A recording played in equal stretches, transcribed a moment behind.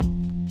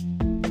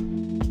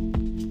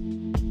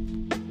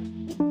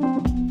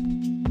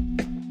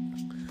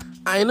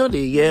I know the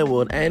year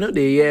word.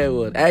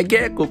 I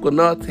get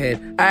coconut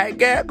head.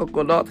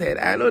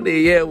 I know the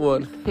year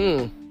word.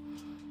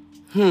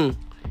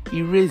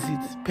 Erase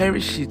it.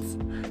 Perish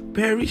it.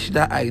 Perish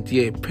that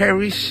idea.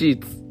 Perish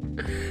it.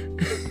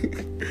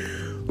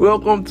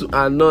 Welcome to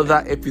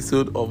another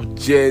episode of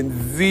Gen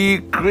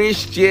Z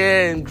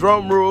Christian.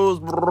 Drum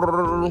rolls.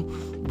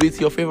 With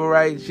your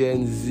favorite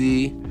Gen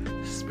Z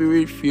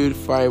spirit-filled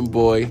fine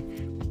boy,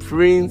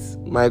 Prince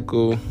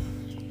Michael.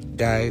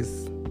 Guys,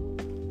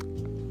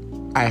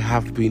 I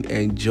have been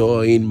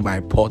enjoying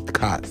my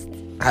podcast.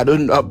 I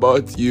don't know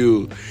about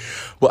you,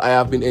 but I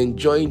have been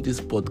enjoying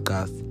this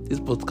podcast. This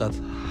podcast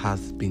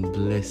has been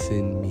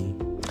blessing me,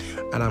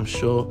 and I'm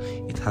sure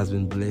it has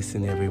been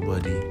blessing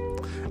everybody.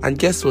 And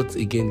guess what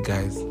again,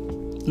 guys?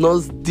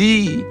 Nos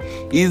D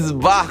is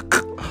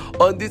back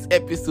on this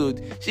episode.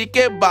 She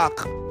came back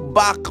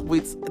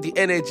with the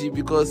energy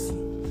because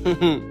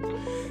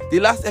the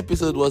last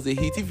episode was a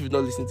hit. If you've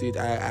not listened to it,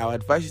 I would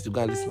advise you to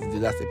go and listen to the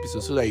last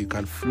episode so that you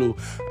can flow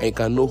and you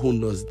can know who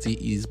Nos D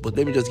is. But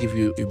let me just give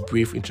you a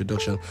brief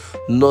introduction.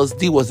 Nos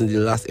D was in the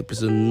last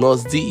episode.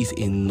 Nos D is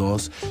a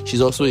nurse.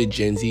 She's also a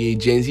Gen Z.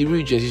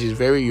 Real Gen Z. She's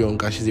very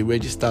young and she's a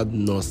registered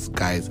nurse,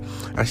 guys.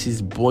 And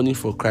she's burning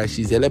for Christ.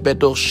 She's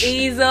Elebedosh.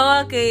 It's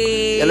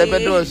okay.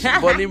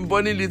 Elebedosh.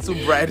 Burning little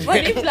bride.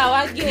 Burning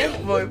flower girl.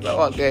 Burning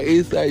flower girl.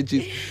 Inside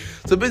Jesus.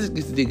 So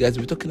basically today, guys,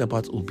 we're talking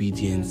about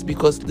obedience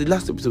because the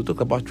last episode we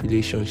talked about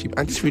relationship,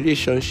 and this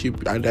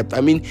relationship, and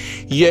I mean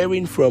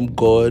hearing from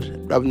God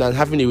rather than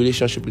having a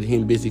relationship with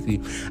Him,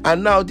 basically.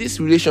 And now this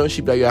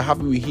relationship that you are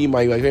having with Him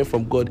and you are hearing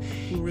from God,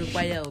 it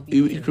require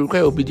obedience. It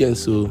require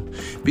obedience, so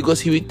because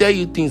He will tell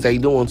you things that you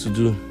don't want to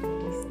do.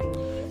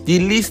 The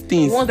least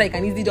things. Ones that you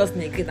can easily just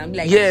neglect and be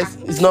like, yes,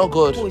 it's not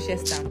God. Oh,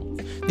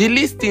 the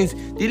least things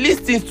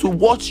to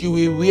what you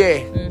will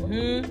wear.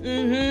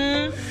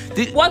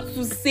 What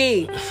to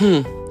say.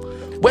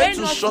 When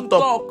to shut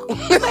up.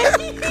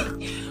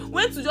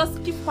 When to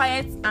just keep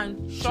quiet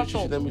and shut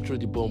up. Let me throw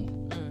the bomb.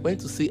 When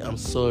to say I'm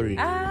sorry.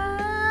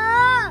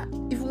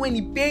 Even when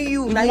he pay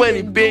you. Even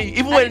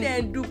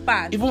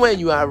when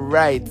you are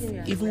right.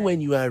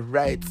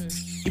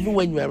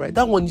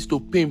 That one needs to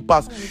pain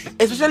pass.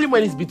 Especially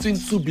when it's between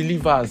two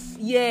believers.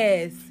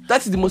 Yes.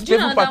 That is the most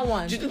painful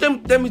part. Do you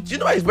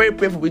know why it's very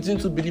painful between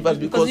two believers?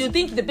 Because you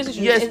think the person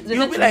should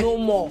you'll be like, know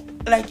more.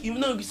 Like, you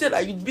know, you said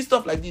like you'd be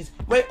stuff like this.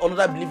 When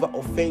another believer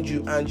offends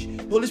you and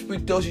the Holy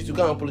Spirit tells you to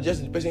go and apologize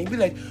to the person, you'd be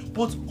like,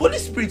 but Holy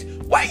Spirit,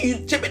 why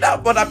you check me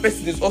that other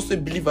person is also a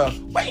believer?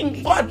 Why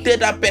you go and tell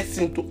that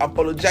person to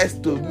apologize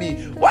to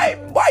me? Why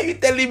are you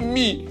telling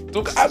me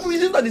to? I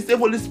mean, it's not the same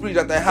Holy Spirit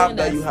that I have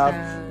that you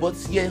have. But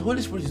yeah,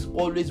 Holy Spirit is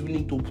always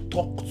willing to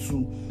talk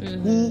to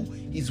who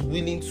is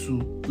willing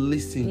to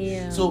listen.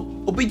 Yeah. So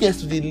obedience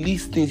to the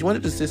least things. You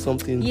wanted to say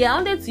something? Yeah, I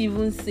wanted to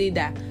even say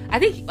that. I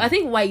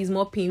think why it's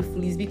more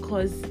painful is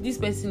because this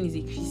person is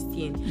a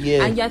Christian.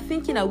 Yeah. And you're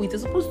thinking that you're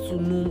supposed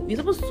to know this.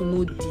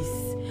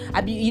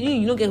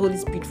 You don't get Holy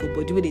Spirit for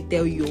body where they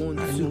tell you your own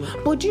too.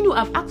 But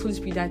I've asked Holy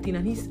Spirit that thing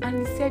and he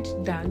said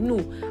that no,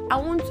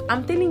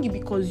 I'm telling you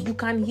because you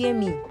can hear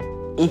me.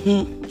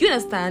 You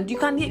understand? You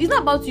can hear. It's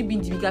not about you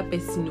being the bigger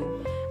person, no.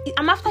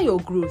 I'm after your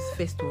growth,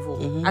 first of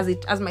all.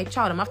 As my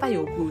child, I'm after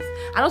your growth.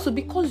 And also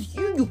because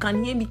you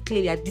can hear me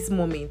clearly at this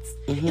moment.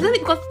 It's not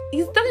because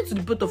he's talking to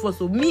the both of us,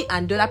 so me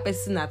and the other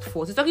person at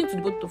first. He's talking to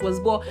the both of us,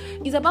 but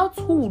it's about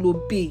who will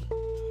obey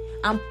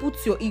and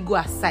put your ego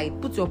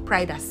aside, put your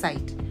pride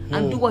aside,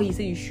 and do what he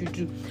said you should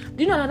do.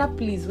 Do you know another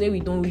place where we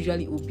don't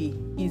usually obey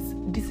is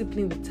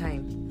discipline with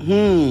time?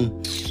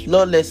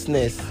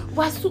 Lawlessness.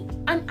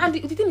 And the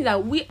thing is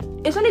that we,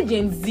 especially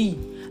Gen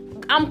Z,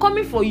 I'm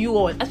coming for you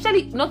all.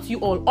 Actually, not you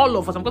all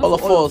of us. I'm coming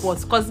for all of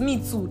us. Because me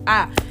too.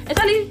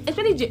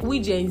 Especially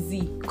we Gen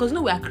Z. Because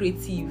we are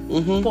creative.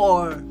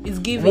 Poor. It's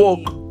giving.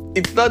 Work.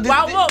 It's not this.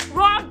 Work.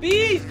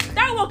 Rubbish.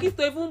 That work is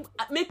to even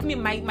make me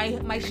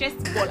my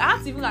chest ball. I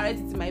have to even write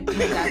it in my book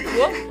that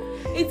work.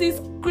 It is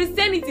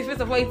Christianity,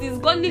 first of all. It is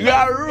godly. You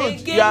are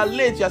rude. You are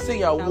late. You are saying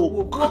you are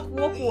woke.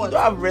 Woke. You don't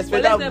have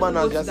respect. You have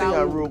manners. You are saying you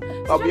are woke.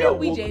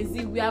 Especially we Gen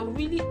Z, we are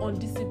really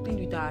undisciplined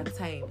with our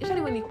time.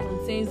 Especially when it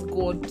concerns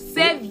God.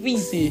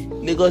 Service. See,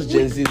 Lagos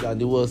Gen Z are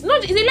the worst. No,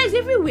 it's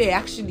everywhere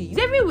actually. It's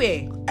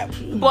everywhere.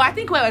 But I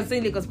think when I was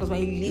saying Lagos, because my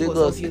Lagos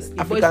obviously.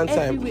 African but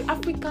time.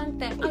 African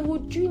time. I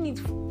would doing it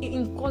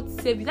in God's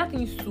service. That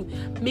thing used to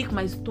make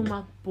my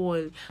stomach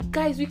boil.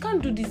 Guys, we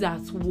can't do this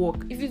at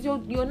work. If it's your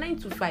 9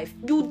 to 5,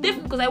 you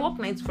definitely, because I work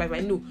 9 to 5. I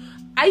know.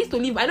 I used to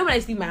leave. I know when I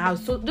leave my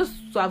house, so just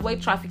to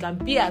avoid traffic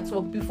and be at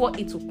work before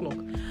 8 o'clock.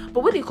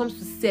 But when it comes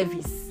to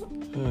service,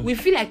 we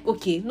feel like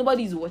okay,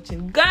 nobody's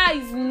watching.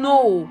 Guys,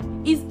 no,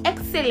 it's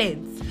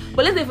excellent.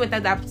 But let's even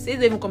enter that. Let's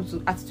even come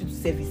to attitude to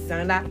service.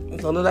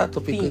 It's another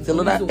topic. It's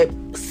another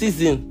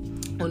season.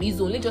 On his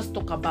own, let's just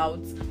talk about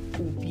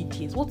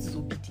obedience. What is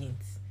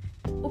obedience?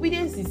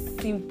 Obedience is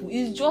simple.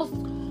 It's just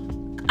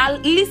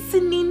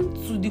listening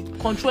to the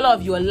controller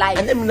of your life.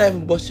 And let me not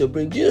even bust your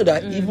brain. Do you know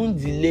that even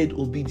delayed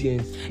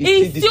obedience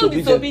is still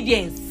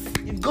disobedience?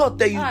 If God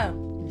tell you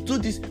do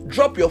this,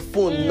 drop your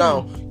phone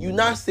now. You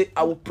now say,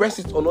 I will press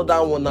it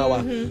another 1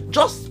 hour.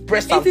 Just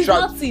press and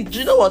try. Do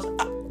you know what?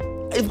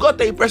 If God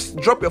tell you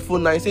drop your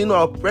phone now, you say, no,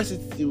 I'll press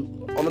it till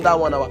another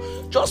 1 hour.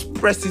 Just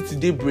press it till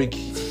daybreak.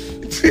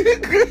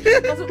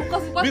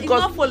 because it's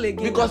not full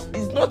again. Because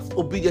it's not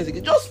obedience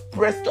again. Just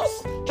press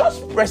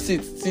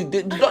it. See, you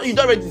don't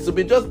already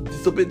disobey, just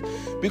disobey.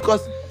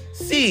 Because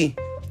see,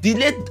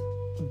 delayed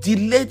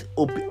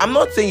obedience. I'm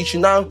not saying you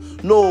should now.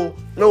 No.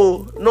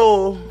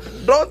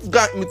 Don't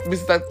get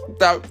Mr.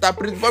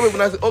 Interpret for me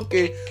when I say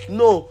okay.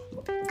 No.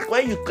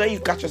 When you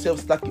catch yourself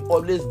slack, you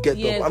always get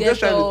up. I'm just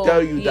trying to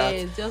tell you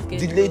that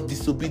delayed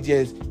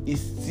disobedience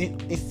is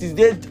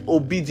delayed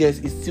obedience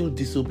is still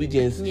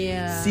disobedience.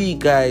 Yeah. See,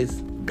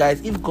 guys,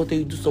 if God tell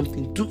you do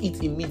something, do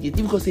it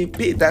immediately. If God say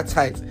pay that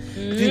tithe,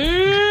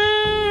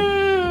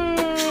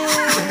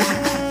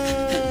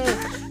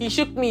 he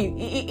shook me.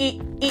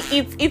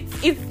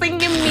 It's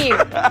stinging me,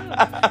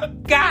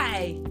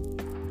 guy.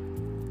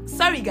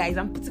 Sorry, guys.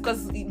 I'm putting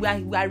because we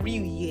are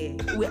real here.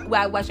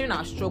 We're sharing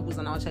our struggles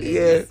and our challenges.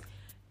 Yeah.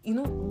 You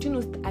know, do you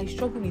know I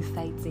struggle with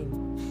tithing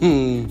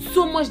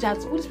so much that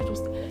Holy Spirit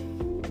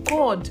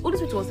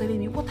was telling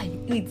me, what are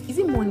you eat? Is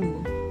it money?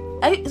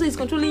 So it's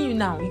controlling you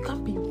now. You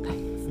can't pay your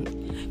tithes.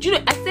 Do you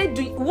know? I said,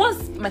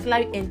 once my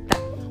salary enter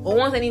or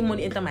once any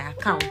money enter my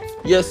account,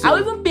 yes, I will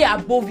even pay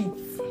above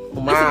it.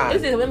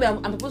 Man. Maybe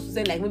I'm supposed to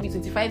send like maybe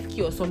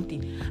 25k or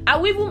something. I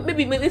will even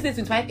maybe let's say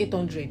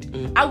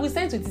 25,800. I will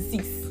send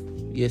 26.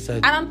 Yes,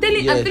 and I'm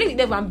telling the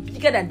devil I'm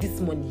bigger than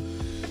this money.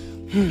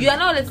 You are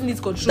not letting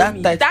it control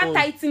me. That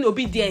tithing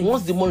obedience.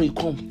 Once the money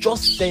comes,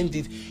 just send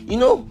it. You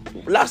know,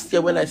 last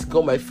year when I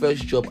got my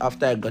first job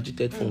after I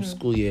graduated from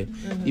school, the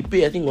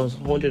pay I think was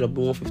 100 or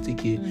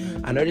 150k.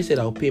 And I already said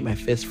I'll pay my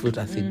first fruit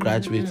as a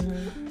graduate.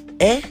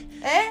 As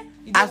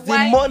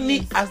the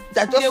money, as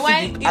I just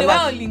see the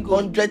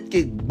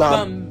 100k,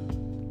 bam.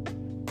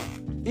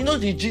 You know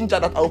the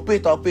ginger that I'll pay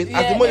it. As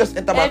the money just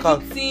enter my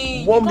account,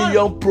 1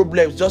 million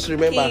problems. Just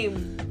remember,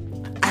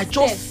 I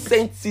just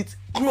sent it.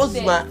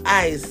 Close my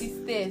eyes.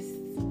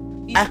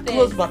 I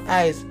close my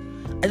eyes.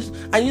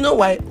 And you know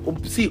why?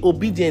 See,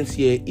 obedience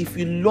here. If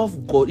you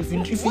love God, if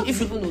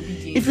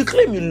you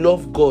claim you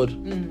love God,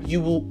 you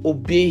will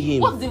obey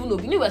Him. What's even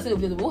obedience? You know, I said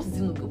obedience. What is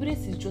even obedience?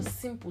 Obedience is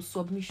just simple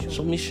submission.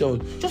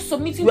 Just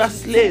submitting. You are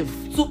slave.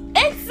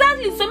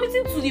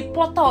 Submitting to the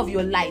potter of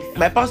your life.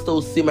 My pastor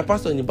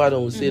in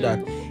Ibadan will say that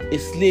a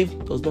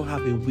slave does not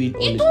have a will.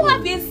 He don't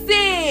have a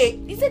say.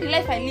 He said the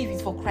life I live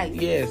is for Christ.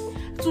 Yes.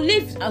 To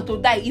live and to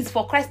die is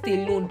for Christ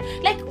alone.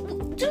 Like,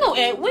 do you know,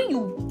 when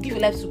you give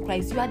your life to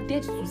Christ, you are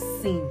dead to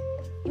sin.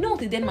 You know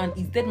what a dead man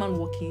is? Dead man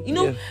walking. You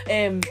know,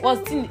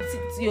 what's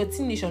your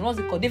teen nation? What's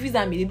it called? David's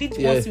Army. They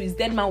did one series,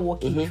 dead man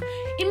walking. It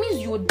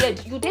means you're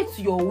dead. You're dead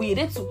to your way.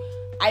 Dead to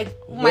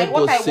what I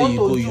want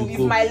to do is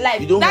my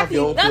life. You don't have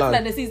your own plan.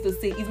 That's what the is to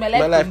say. It's my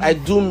life. My life. I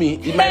do me.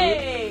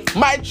 Hey.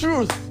 My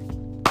truth.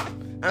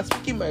 I'm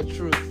speaking my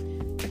truth.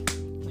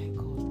 My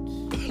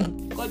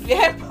God. God will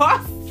help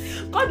us.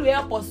 God will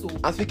help us.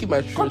 I'm speaking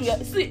my truth.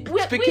 Speak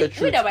your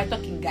truth. We that we're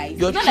talking, guys.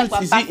 Your truth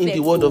like is in the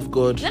word of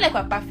God. It's not like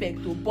we're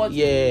perfect, but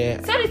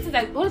certain things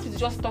like Holy Spirit is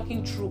just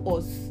talking through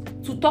us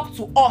to talk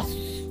to us.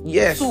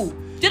 Yes. So,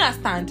 do you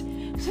understand?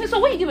 So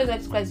when you give your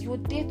life to Christ, you're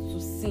dead to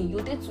sin.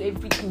 You're dead to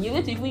everything. You're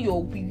dead to even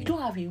your will. You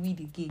don't have a will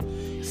again.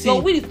 Your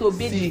will is to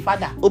obey the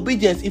Father.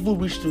 Obedience even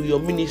reach to your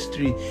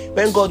ministry.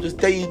 When God will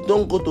tell you,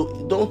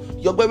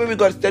 your baby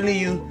God is telling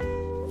you,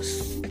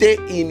 stay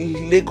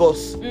in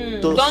Lagos.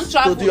 Don't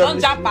travel.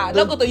 Don't japa.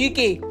 Don't go to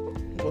UK.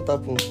 What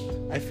happened?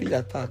 I feel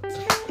attacked.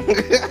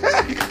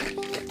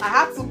 I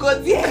have to go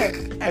there.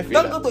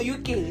 Don't go to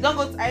UK. Don't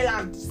go to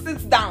Ireland.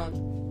 Sit down.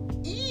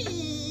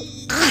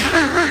 You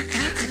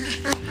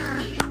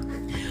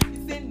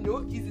say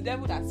no. It's the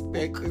devil that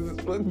speaks.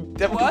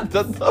 Devil what?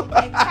 Does not.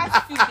 I can't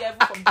see the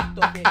devil from the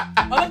top there.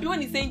 Or maybe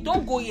when he's saying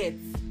don't go yet.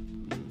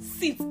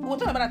 Sit. We'll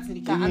talk about that in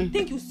the car. And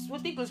thank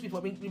those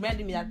people for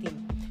reminding me that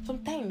thing.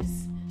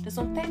 There's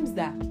sometimes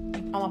that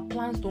our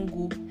plans don't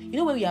go. You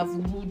know when you have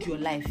ruled your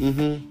life,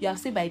 you have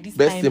said by this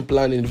best time. In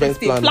planning, event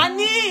plan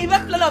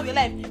of your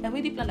life. I've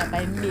already planned that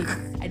by May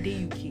I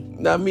did UK.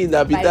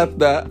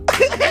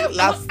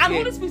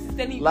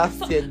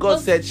 Last year, God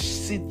said,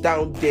 sit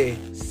down there.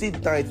 Sit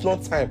down. It's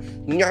not time.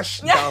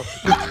 Nyash down.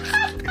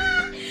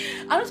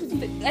 I was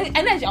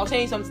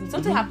sharing something.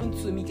 Something happened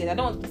to me because I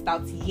don't want to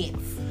start yet.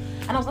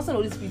 And I was asking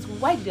Holy Spirit,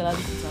 why did you allow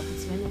this to happen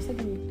to me? And he was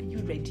telling me, are you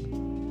ready?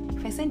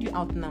 If I send you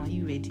out now, are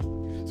you ready?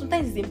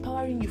 Sometimes it's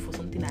empowering you for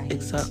something ahead.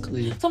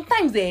 Exactly.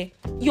 Sometimes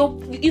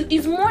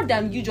it's more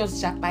than you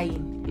just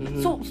buying.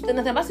 So the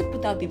embassy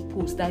put out a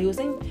post that he was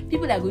saying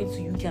people that are going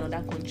to UK and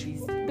other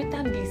countries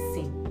better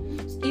listen.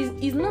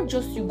 It's not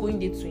just you going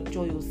there to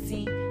enjoy or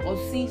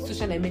see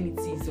social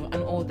amenities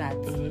and all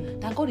that.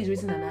 That God is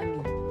raising an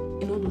army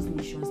in all those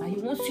nations and He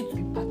wants you to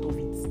be part of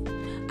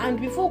it. And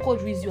before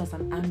God raises you as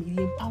an army,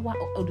 He empower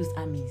all those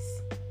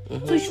armies.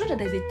 So you should know that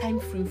there's a time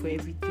frame for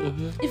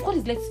everything. If God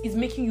is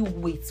making you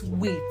wait.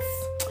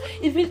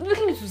 If He's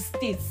making you to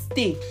stay.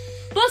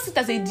 Don't sit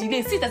as a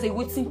delay, sit as a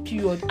waiting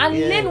period, and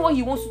learn what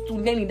He wants you to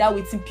learn in that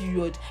waiting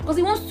period. Because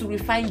He wants to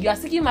refine you.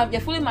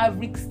 You're following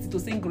Maverick's to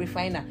sing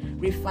refiner.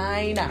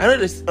 I know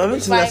this. I'm going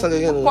to sing that song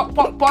again.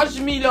 Purge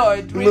me,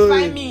 Lord.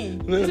 Refine me.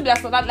 No.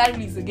 That's that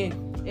lyrics again.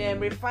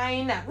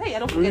 Refiner. Hey, I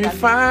don't forget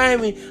refine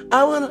me.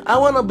 I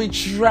wanna be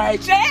tried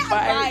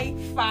by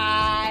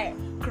fire,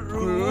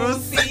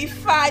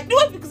 crucified. Do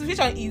what the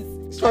crucifixion is?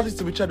 It's not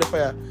to be tried by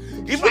fire.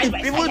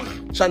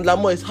 Even Chandler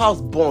Moore, his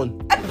house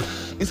burned.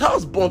 His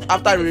house burned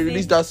after he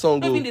released that song.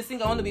 Maybe they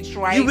sing I want to be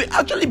tried. You will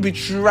actually be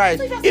tried.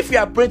 So if you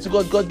are praying to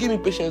God, God give me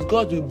patience.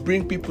 God will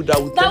bring people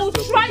that will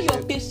try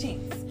your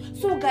patience.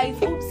 So guys,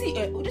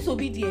 this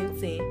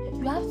obedience,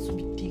 you have to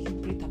be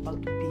deliberate about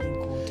obeying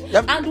God.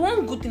 Yep. And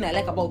one good thing I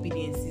like about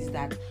obedience is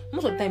that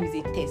most of the time it's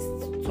a test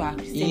to our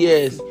Christianity.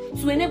 Yes.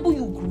 To enable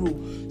you grow.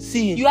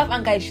 See, you have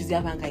anger issues.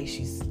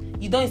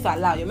 You don't need to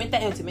allow your mental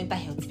health.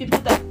 People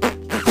that.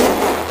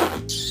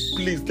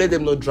 Please let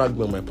them not drag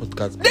me on my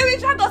podcast. They will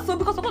drag us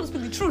because we're going to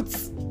speak the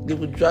truth. They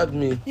will drag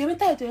me. Your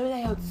mental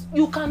health.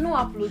 You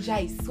cannot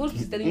apologize. Holy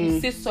Spirit is telling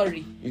you, say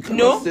sorry. You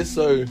cannot say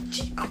sorry.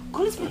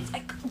 Holy Spirit,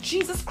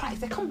 Jesus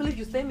Christ, I can't believe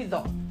you saying me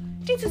though.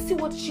 Didn't you see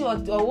what she or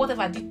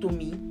whatever did to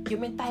me? Your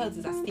mental health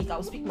is at stake. I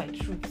will speak my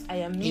truth. I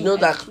am me. You know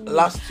that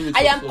last 2 weeks.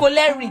 I am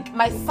choleric.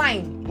 My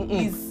sign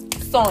is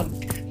sun.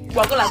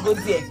 We're gonna go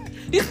there.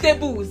 This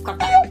table will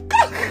scatter.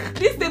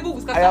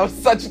 I am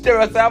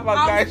Sagittarius. I have a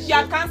guy. You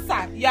are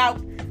Cancer.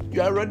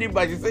 You are running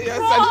back. You say you're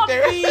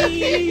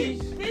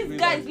Sagittarius. Please,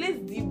 guys, let's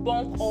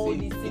debunk all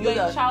this. You know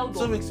that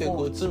 2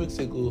 weeks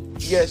ago.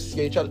 Yes,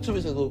 you're a child. 2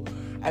 weeks ago,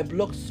 I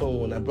blocked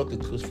someone. I blocked a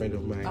close friend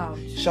of mine. Ouch.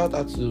 Shout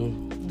out to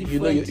you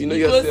know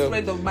yourself. Close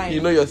friend of mine. You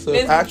know yourself.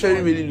 I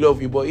actually really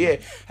love you, but yeah,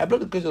 I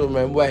blocked the close friend of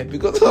mine. Why?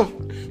 Because of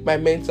my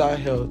mental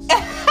health.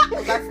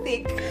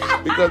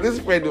 Because this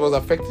friend was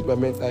affecting my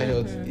mental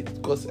health.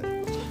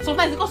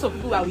 Sometimes because of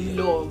people that we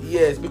love.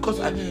 Yes, because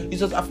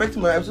it was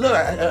affecting my life. So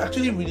I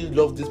actually really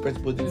love this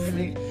person, but the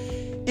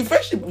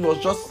friendship was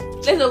just.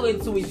 Let's not go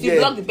into it. You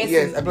blocked the person.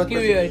 Yes, I blocked the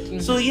person.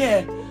 Mm-hmm. So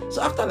yeah.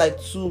 So after like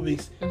 2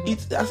 weeks,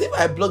 it's as if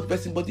I blocked the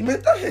person, but the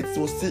mental health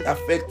was still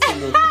affecting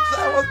me. So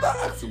I was not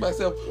asking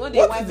myself, what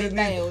is the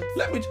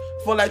need?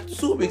 For like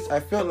 2 weeks,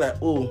 I felt like,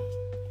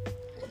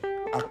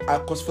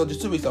 because for the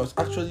 2 weeks I was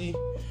actually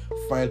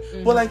fine.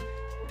 But like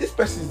this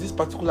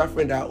particular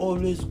friend I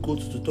always go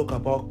to talk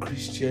about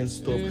Christian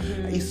stuff.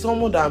 He's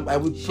someone that I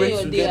will pray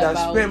together,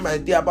 spend my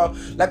day about.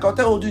 Like I'll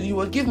tell you, he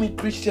will give me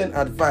Christian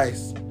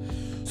advice.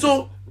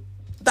 So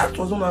that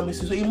was what I'm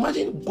missing. So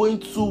imagine going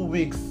 2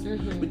 weeks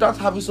without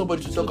having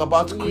somebody to talk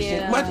about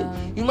Christian.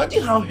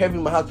 Imagine how heavy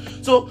my heart.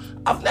 So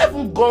I've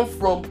never gone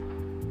from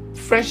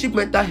friendship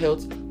mental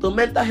health to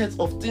mental health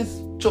of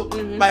things choke.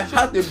 My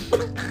heart it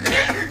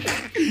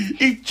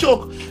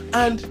choke.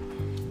 And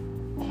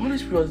Holy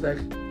Spirit was like,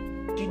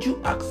 did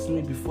you ask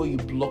me before you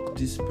blocked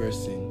this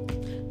person?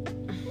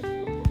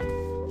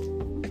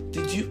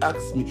 Did you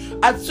ask me?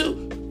 And so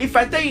if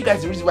I tell you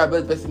guys the reason why I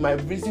blocked the person, my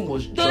reason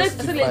was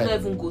justified. Let's not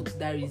even go to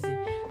that reason.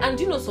 And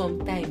you know,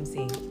 sometimes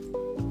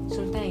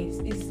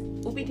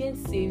obedience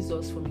saves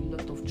us from a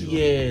lot of trouble.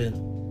 Yeah.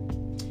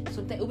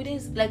 Sometimes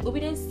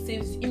obedience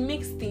saves. It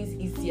makes things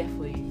easier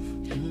for you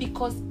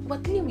because we're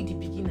dealing with the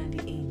beginning and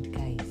the end,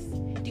 guys.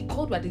 The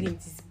God we're dealing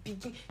with is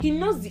beginning. He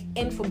knows the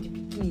end from the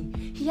beginning.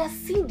 He has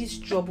seen this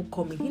trouble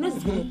coming. He knows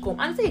it's going to come,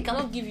 and so he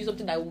cannot give you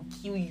something that will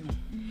kill you.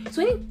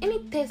 So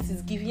any test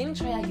he's giving, any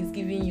trial he's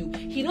giving you,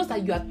 he knows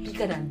that you are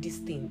bigger than this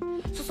thing.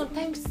 So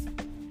sometimes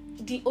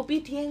the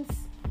obedience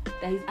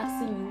that is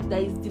asking you,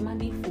 that is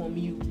demanding from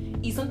you,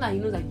 is something that he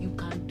knows that you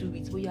can't do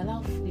it, but you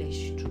allow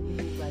flesh to rule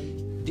by you.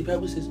 The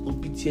Bible says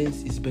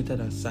obedience is better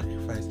than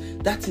sacrifice.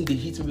 That thing they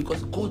hit me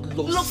because God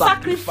loves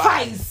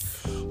sacrifice.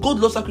 God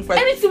loves sacrifice.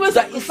 Anything with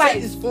sacrifice.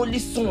 He sent his only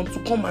son to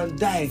come and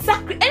die.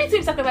 Anything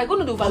with sacrifice,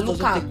 God doesn't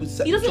overlook him.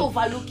 He doesn't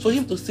overlook. For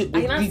him to say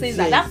obedience, says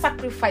that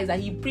sacrifice, that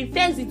he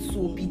prefers it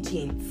to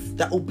obedience.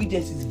 That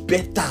obedience is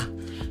better.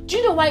 Do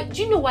you know why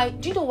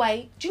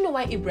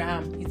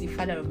Abraham is the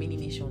father of many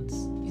nations?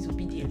 His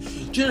obedience.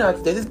 Do you know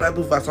that there's this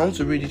Bible verse I want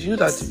to read it? Do you know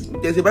that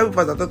there's a Bible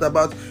verse that talks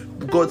about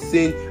God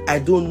saying, I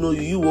don't know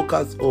you, you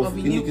workers of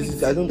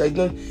iniquity. I don't.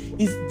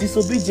 It's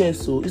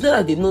disobedience. So it's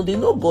not that they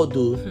know God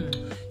though.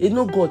 They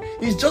know God.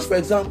 It's just, for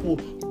example,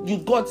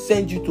 God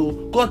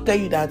tell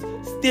you that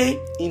stay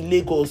in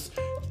Lagos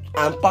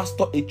and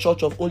pastor a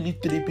church of only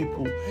 3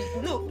 people.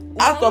 No.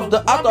 Out of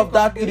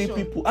that 3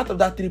 people,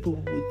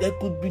 there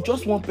could be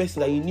just one person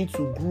that you need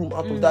to groom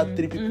out of that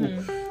 3 people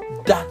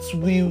that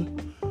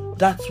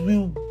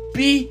will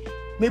be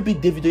maybe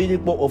David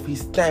Oyedepo of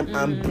his time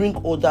and bring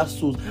other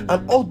souls,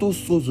 and all those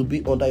souls will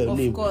be under your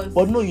name. Course.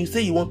 But no, you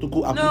say you want to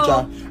go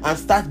Abuja and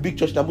start big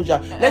church in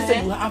Abuja. Let's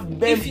say you have members.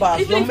 Maybe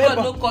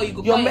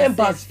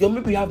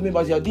you have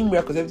members. You are doing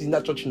miracles, everything in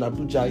that church in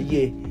Abuja.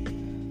 Yeah,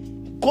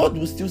 God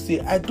will still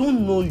say, I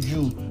don't know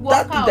you.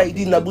 That thing that you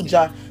did in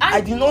Abuja, I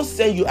did not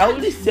send you. I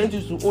only sent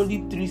you to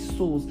only 3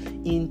 souls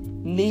in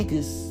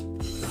Lagos.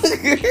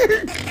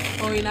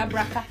 or in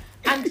Abraka.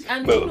 And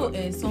you know,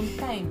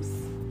 sometimes.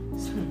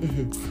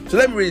 So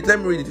let me read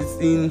it. It's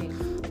in.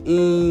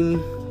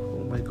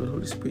 Oh my God,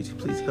 Holy Spirit,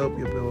 please help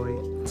your boy.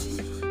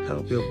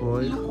 Help your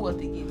boy. Luke what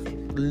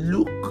again?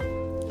 Luke.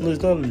 No,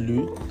 it's not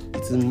Luke.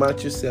 It's in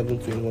Matthew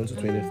 7:21 to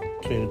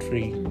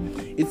 23.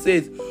 It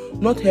says,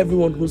 "Not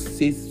everyone who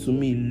says to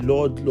me,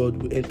 Lord,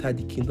 Lord, will enter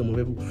the kingdom of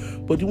heaven,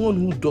 but the one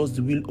who does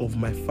the will of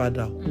my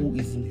Father who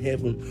is in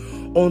heaven.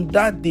 On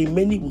that day,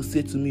 many will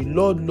say to me,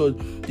 Lord,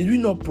 Lord, did we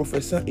not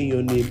prophesy in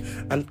your name,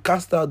 and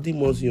cast out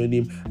demons in your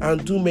name,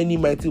 and do many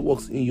mighty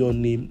works in your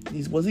name?"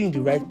 Was he in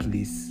the right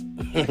place?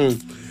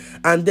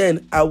 "And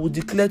then I will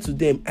declare to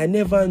them, I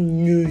never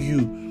knew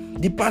you.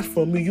 Depart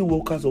from me, you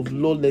workers of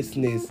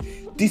lawlessness,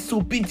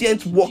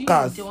 disobedient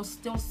workers." There was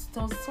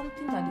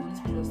something that the Holy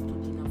Spirit just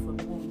told you now from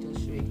what we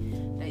just read.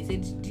 That he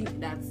said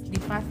that the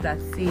part that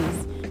says,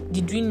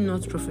 "Did we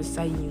not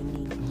prophesy in your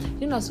name?"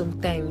 You know,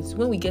 sometimes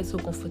when we get so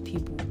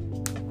comfortable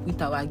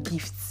with our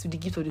gifts, with the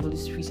gift of the Holy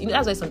Spirit, you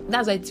know,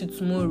 that's why till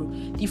tomorrow,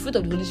 the fruit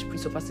of the Holy Spirit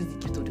surpasses the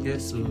gift of the Holy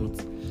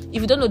Spirit.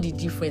 If you don't know the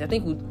difference, I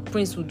think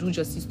Prince will do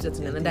justice to that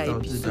in another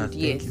episode.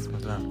 Yes.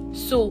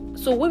 So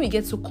when we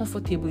get so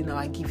comfortable in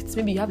our gifts,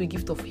 maybe you have a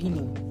gift of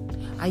healing,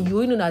 and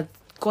you know that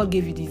God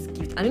gave you this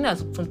gift, and you know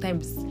that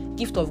sometimes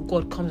gift of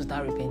God comes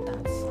without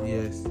repentance.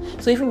 Yes.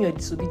 So even your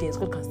disobedience,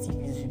 God can still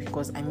use you,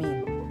 because do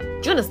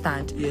you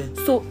understand? Yeah.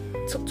 So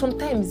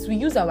sometimes we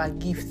use our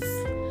gifts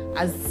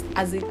as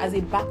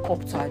a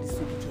backup to our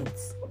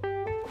disobedience.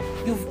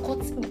 You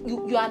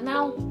are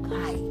now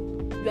high.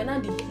 You are now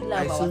the healer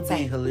of our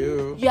time.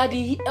 Hello. You are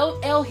the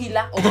El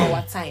healer of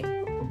our time.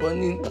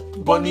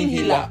 Burning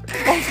healer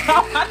of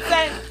our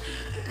time.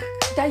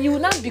 That you will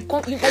not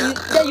become. You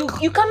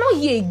cannot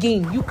hear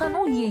again. You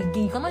cannot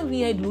even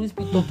hear the Holy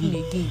Spirit talking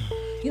again.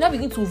 You now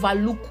begin to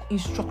overlook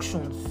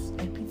instructions.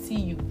 I pity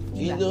you.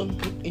 You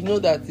know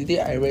that the day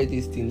I read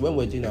this thing, when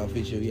we're doing our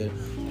video here,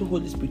 the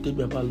Holy Spirit told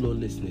me about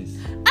lawlessness.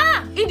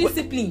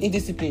 Indiscipline.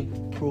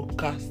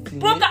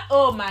 Procrastinate.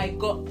 Oh my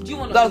God. Do you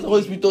want to? That's what the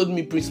Holy Spirit told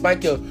me, Prince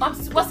Michael.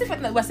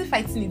 We're still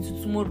fighting into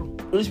tomorrow.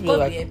 Holy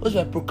Spirit was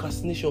like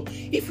procrastination.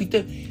 If we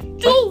tell,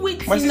 do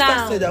it my sister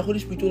now. said that Holy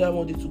Spirit told her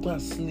one day to go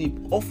and sleep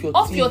off your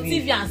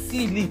TV and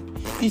sleep.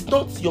 It's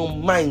not your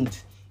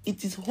mind.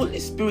 It is Holy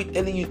Spirit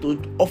telling you to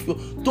off your.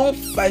 Don't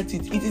fight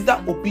it. It is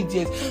that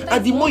obedience,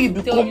 and the more you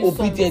become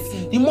obedient,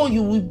 the more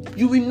you will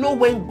know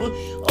when.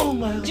 Oh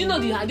my God. Do you know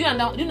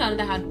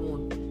another hard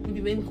one?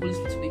 Maybe when Holy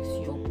Spirit wakes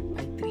you up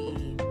by 3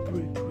 a.m.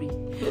 Pray.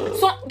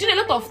 So do you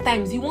know a lot of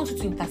times He wants you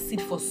to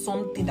intercede for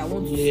something that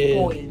wants to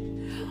spoil,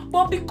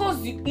 but because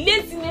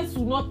laziness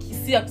will not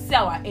see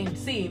our end.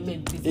 Say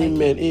amen, please.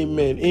 Amen.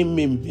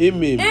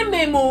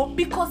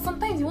 Because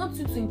sometimes He wants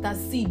you to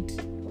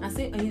intercede and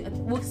say, and He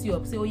wakes you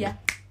up. Say, oh yeah.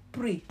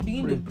 Pray.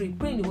 Begin to pray.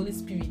 Pray in the Holy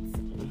Spirit.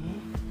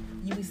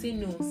 You will say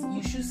no.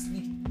 You should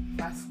sleep.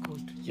 That's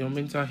good. Your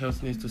mental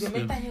health needs to sleep.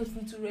 Your mental health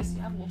needs to rest.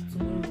 You have work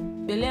tomorrow.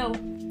 Beleo,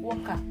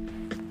 worker.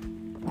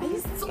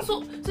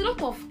 So a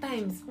lot of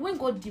times when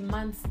God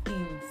demands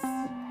things,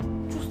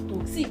 just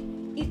to see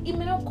it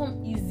may not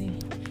come easily.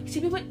 See,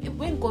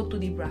 when God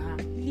told Abraham,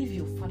 leave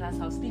your father's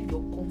house, leave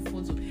your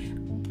comfort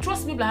zone.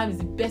 Trust me, Abraham is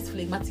the best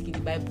phlegmatic in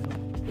the Bible.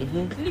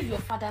 Leave your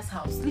father's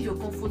house, leave your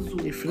comfort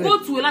zone. Go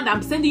to a land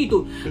I'm sending you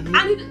to.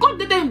 And God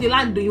did him the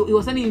land he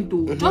was sending him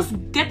to. Just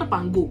get up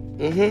and go.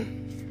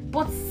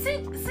 But see,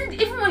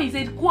 even when He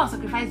said go and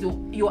sacrifice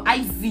your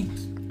Isaac,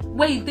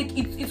 where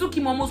it took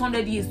him almost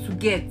 100 years to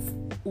get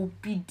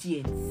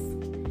obedience.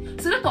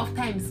 So a lot of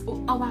times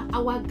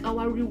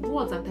our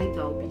rewards are tied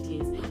to our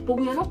obedience, but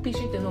we are not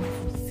patient enough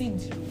to see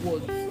the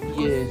rewards.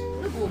 Yes.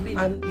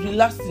 And the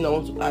last thing I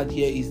want to add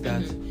here is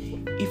that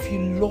if you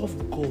love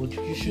God,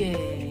 you should.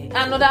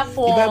 Another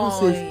point. The Bible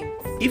says,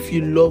 if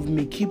you love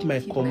me, keep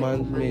my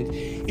commandment.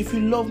 If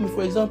you love me,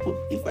 for example,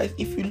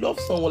 if you love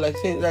someone, like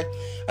saying, like,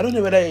 I don't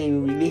know whether you're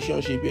in a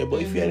relationship here,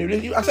 but if you're in a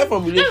relationship, aside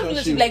from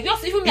relationship, like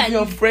just even if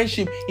you're in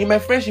friendship, in my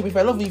friendship, if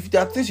I love you, if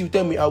there are things you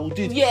tell me, I will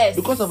do it. Yes.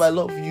 Because I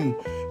love you.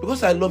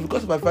 Because I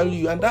value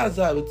you, and that's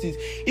how it is.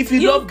 If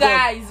you love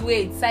guys, God,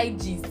 wait,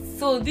 side gist.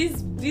 So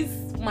this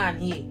man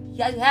here,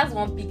 he has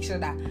one picture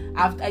that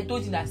I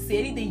told you that say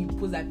anything you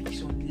post that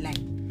picture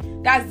online,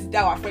 that's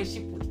that our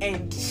friendship will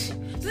end. So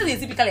this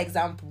is a typical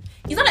example.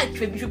 It's not like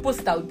if you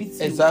post it, I will beat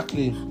you.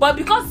 Exactly. But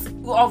because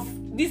of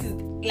this is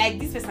like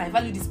this person, I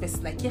value this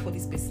person, I care for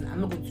this person,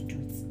 I'm not going to do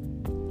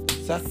it.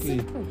 Exactly.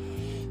 Simple.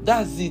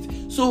 That's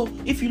it. So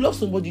if you love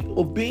somebody,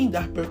 obeying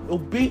or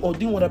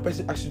doing what that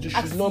person asks you to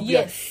should not be.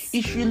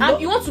 It should not.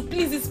 And you want to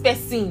please this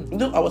person. You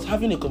know, I was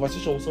having a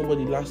conversation with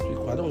somebody last week.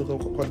 I don't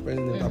want to call the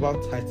person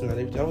about tithing and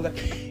everything. I was like,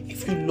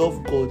 if you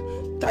love God,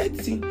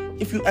 tithing.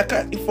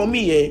 For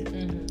me,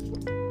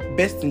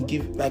 best thing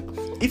give, like,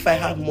 if I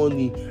have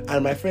money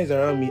and my friends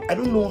around me, I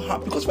don't know how,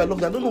 because if I love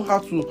them, I don't know how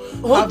to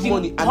have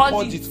money and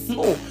hold it.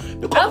 No,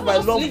 because if I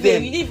love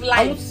them,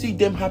 I want to see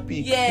them happy.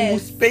 Yes. We will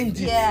spend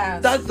it.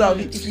 Yes. That's how.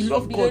 If you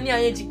love God,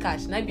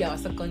 cash. Now be our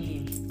second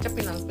name.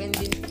 Chopping and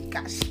spending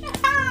cash.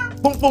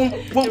 Boom.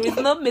 There is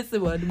no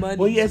messing with money.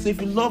 But yes,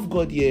 if you love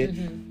God, I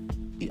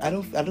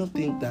don't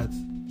think that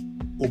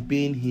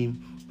obeying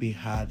him be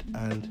hard,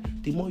 and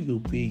the more you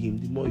obey him,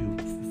 the more you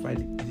find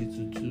it easy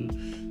to do.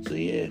 So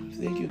yeah,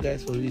 thank you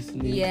guys for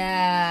listening.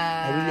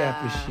 Yeah, I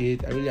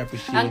really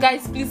appreciate. And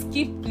guys, please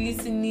keep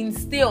listening.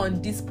 Stay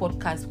on this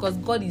podcast because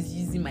God is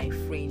using my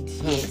friend.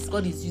 Yes,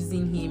 God is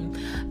using him,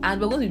 and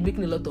we're going to be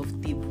making a lot of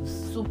tables.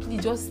 So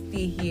please just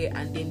stay here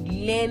and then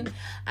learn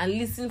and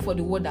listen for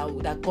the word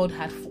that God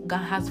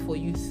has for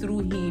you through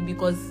him.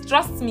 Because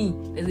trust me,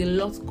 there's a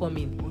lot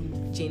coming on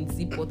Gen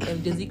Z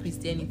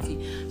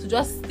Christianity. So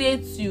just stay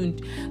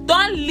tuned.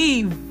 Don't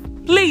leave,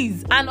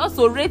 please. And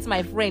also rate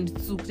my friend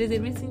too. There's a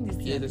rating this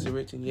year. Yeah, there's a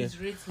rating. Yes.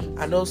 Rating.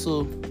 And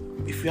also,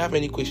 if you have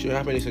any question,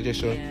 have any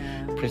suggestion,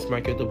 Prince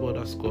Michael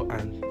 _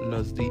 and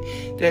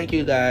Nosdi. Thank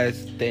you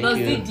guys. Thank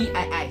you. Nosdi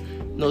DII.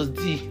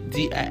 Nosdi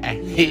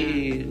DII.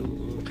 Hey.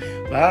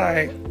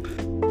 Bye.